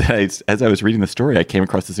me. Is that as I was reading the story, I came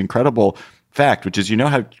across this incredible fact, which is,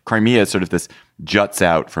 how Crimea is sort of this juts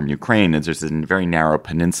out from Ukraine, and there's this very narrow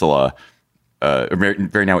peninsula,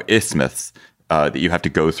 very narrow isthmus that you have to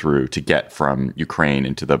go through to get from Ukraine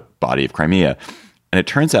into the body of Crimea. And it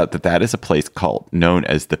turns out that is a place known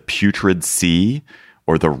as the Putrid Sea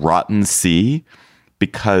or the Rotten Sea,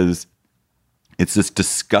 because it's this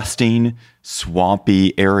disgusting,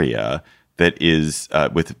 swampy area that is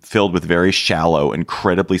filled with very shallow,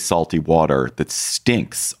 incredibly salty water that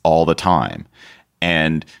stinks all the time.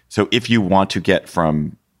 And so if you want to get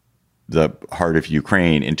from the heart of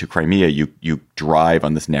Ukraine into Crimea, you drive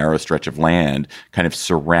on this narrow stretch of land, kind of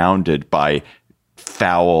surrounded by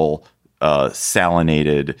foul,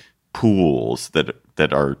 salinated pools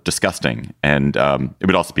that are disgusting. And it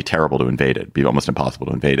would also be terrible to invade it. It'd be almost impossible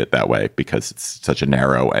to invade it that way because it's such a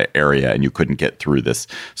narrow area and you couldn't get through this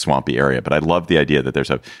swampy area. But I love the idea that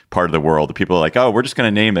there's a part of the world that people are like, oh, we're just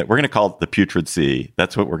going to name it. We're going to call it the Putrid Sea.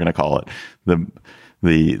 That's what we're going to call it,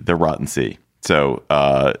 the Rotten Sea. So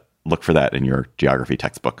look for that in your geography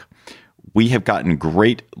textbook. We have gotten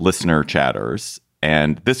great listener chatters,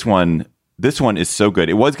 and this one is so good.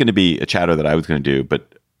 It was going to be a chatter that I was going to do,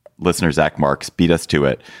 but listener Zach Marks beat us to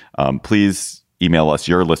it. Please email us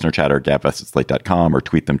your listener chatter at gabfest@slate.com, or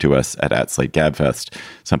tweet them to us at @SlateGabfest,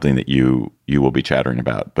 something that you will be chattering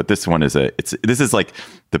about. But this one is this is like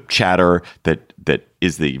the chatter that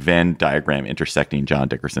is the Venn diagram intersecting John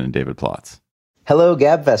Dickerson and David Plotz. Hello,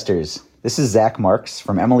 Gabfesters. This is Zach Marks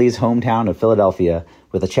from Emily's hometown of Philadelphia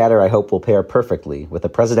with a chatter I hope will pair perfectly with a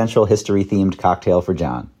presidential history-themed cocktail for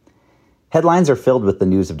John. Headlines are filled with the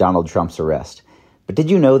news of Donald Trump's arrest. But did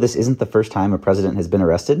you know this isn't the first time a president has been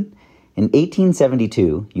arrested? In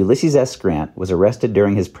 1872, Ulysses S. Grant was arrested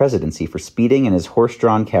during his presidency for speeding in his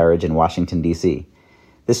horse-drawn carriage in Washington, D.C.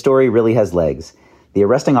 This story really has legs. The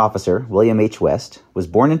arresting officer, William H. West, was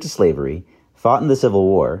born into slavery, fought in the Civil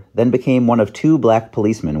War, then became one of 2 black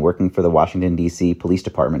policemen working for the Washington, D.C. Police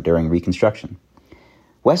Department during Reconstruction.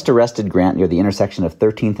 West arrested Grant near the intersection of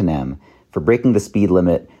 13th and M for breaking the speed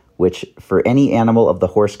limit, which, for any animal of the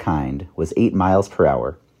horse kind, was 8 miles per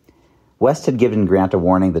hour. West had given Grant a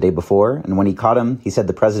warning the day before, and when he caught him, he said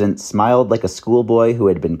the president smiled like a schoolboy who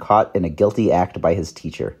had been caught in a guilty act by his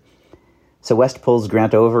teacher. So West pulls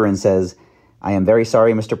Grant over and says, "I am very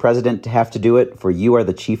sorry, Mr. President, to have to do it, for you are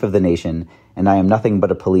the chief of the nation, and I am nothing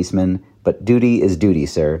but a policeman, but duty is duty,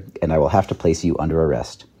 sir, and I will have to place you under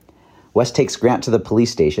arrest." West takes Grant to the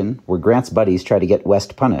police station, where Grant's buddies try to get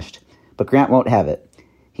West punished, but Grant won't have it.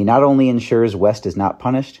 He not only ensures West is not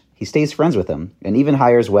punished, he stays friends with him, and even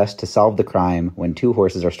hires West to solve the crime when 2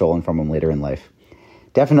 horses are stolen from him later in life.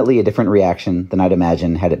 Definitely a different reaction than I'd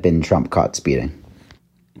imagine had it been Trump caught speeding.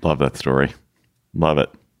 Love that story. Love it.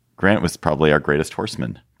 Grant was probably our greatest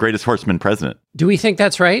horseman president. Do we think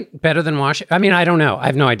that's right? Better than Washington? I mean, I don't know. I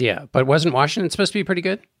have no idea. But wasn't Washington supposed to be pretty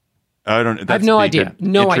good? I don't. I have no idea.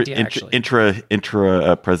 No idea, actually.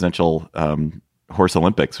 Intra presidential horse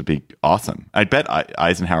Olympics would be awesome. I'd bet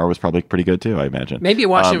Eisenhower was probably pretty good too, I imagine. Maybe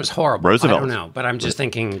Washington was horrible. Roosevelt. I don't know, but I'm just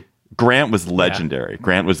thinking. Grant was legendary. Yeah.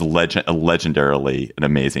 Grant was legendarily an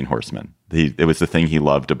amazing horseman. It was the thing he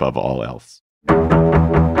loved above all else.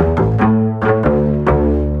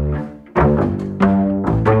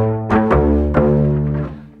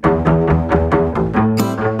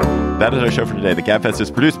 That is our show for today. The Gabfest is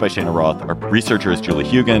produced by Shana Roth. Our researcher is Julie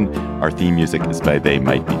Hugan. Our theme music is by They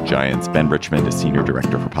Might Be Giants. Ben Richmond is Senior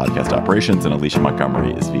Director for Podcast Operations, and Alicia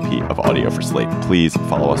Montgomery is VP of Audio for Slate. Please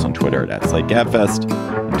follow us on Twitter at @SlateGabfest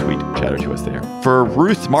and tweet chatter to us there. For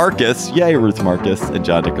Ruth Marcus, yay Ruth Marcus, and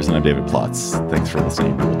John Dickerson, I'm David Plotz. Thanks for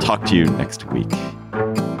listening. We'll talk to you next week.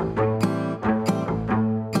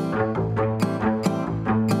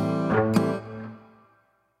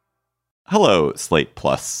 Hello, Slate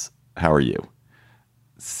Plus. How are you?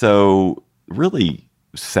 So, really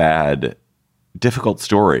sad, difficult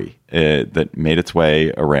story that made its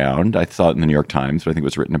way around. I saw it in the New York Times, but I think it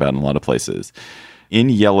was written about in a lot of places. In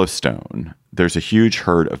Yellowstone, there's a huge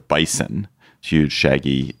herd of bison, huge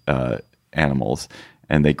shaggy animals,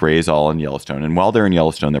 and they graze all in Yellowstone. And while they're in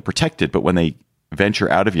Yellowstone, they're protected. But when they venture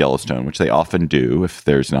out of Yellowstone, which they often do if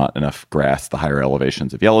there's not enough grass, the higher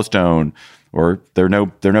elevations of Yellowstone, or there are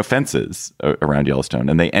no fences around Yellowstone,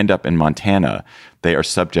 and they end up in Montana, they are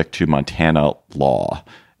subject to Montana law,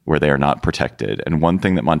 where they are not protected. And one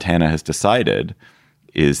thing that Montana has decided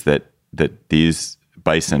is that these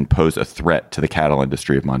bison pose a threat to the cattle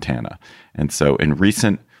industry of Montana. And so in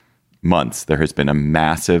recent months, there has been a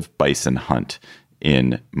massive bison hunt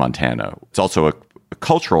in Montana. It's also a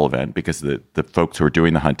cultural event because the folks who are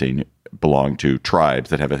doing the hunting belong to tribes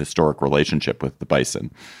that have a historic relationship with the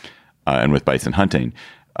bison. And with bison hunting,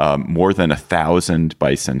 more than 1,000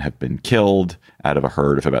 bison have been killed out of a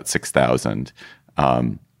herd of about 6,000.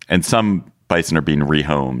 And some bison are being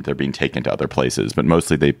rehomed. They're being taken to other places, but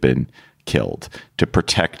mostly they've been killed to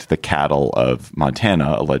protect the cattle of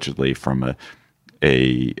Montana, allegedly from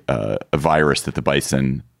a virus that the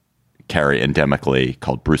bison carry endemically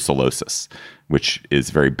called brucellosis, which is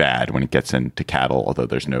very bad when it gets into cattle, although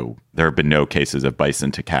there have been no cases of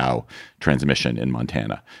bison to cow transmission in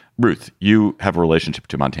Montana. Ruth, you have a relationship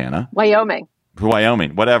to Montana. Wyoming,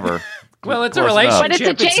 whatever. Well, it's a relationship. But it's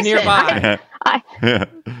adjacent. It's nearby. Yeah.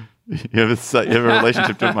 You have a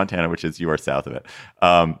relationship to Montana, which is you are south of it.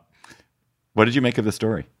 What did you make of the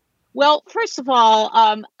story? Well, first of all,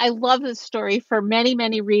 I love this story for many,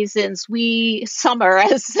 many reasons. We summer,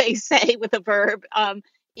 as they say with a verb.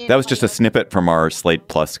 That was just a snippet from our Slate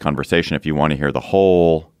Plus conversation. If you want to hear the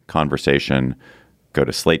whole conversation, go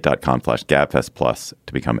to slate.com/Gabfest Plus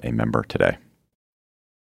to become a member today.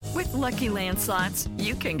 With Lucky Land Slots,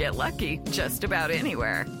 you can get lucky just about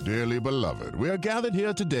anywhere. Dearly beloved, we are gathered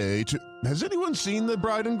here today to... Has anyone seen the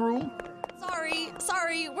bride and groom?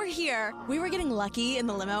 Sorry, we're here. We were getting lucky in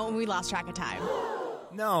the limo and we lost track of time.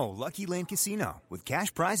 No, Lucky Land Casino, with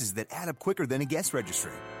cash prizes that add up quicker than a guest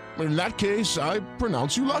registry. In that case, I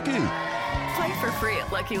pronounce you lucky. Play for free at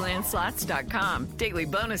LuckyLandSlots.com. Daily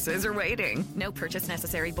bonuses are waiting. No purchase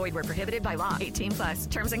necessary. Void where prohibited by law.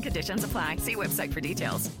 18+. Terms and conditions apply. See website for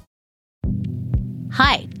details.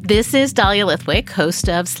 Hi, this is Dahlia Lithwick, host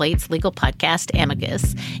of Slate's legal podcast,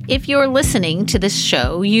 Amicus. If you're listening to this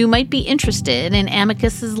show, you might be interested in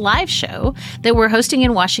Amicus's live show that we're hosting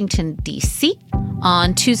in Washington, D.C.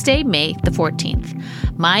 on Tuesday, May the 14th.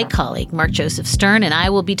 My colleague, Mark Joseph Stern, and I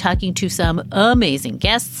will be talking to some amazing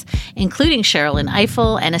guests, including Sherilyn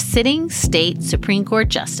Ifill and a sitting state Supreme Court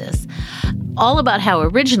justice, all about how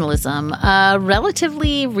originalism, a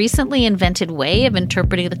relatively recently invented way of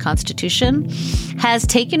interpreting the Constitution, has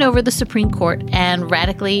taken over the Supreme Court and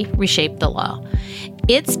radically reshaped the law.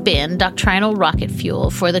 It's been doctrinal rocket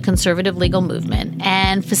fuel for the conservative legal movement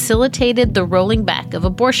and facilitated the rolling back of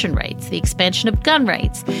abortion rights, the expansion of gun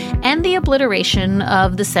rights, and the obliteration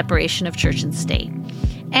of the separation of church and state.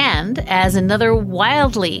 And as another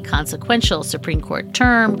wildly consequential Supreme Court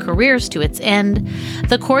term careers to its end,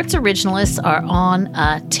 the court's originalists are on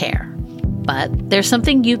a tear. But there's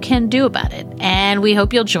something you can do about it, and we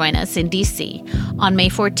hope you'll join us in D.C. on May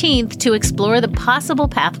 14th to explore the possible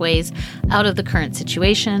pathways out of the current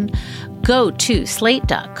situation. Go to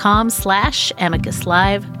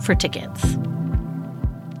slate.com/amicuslive for tickets.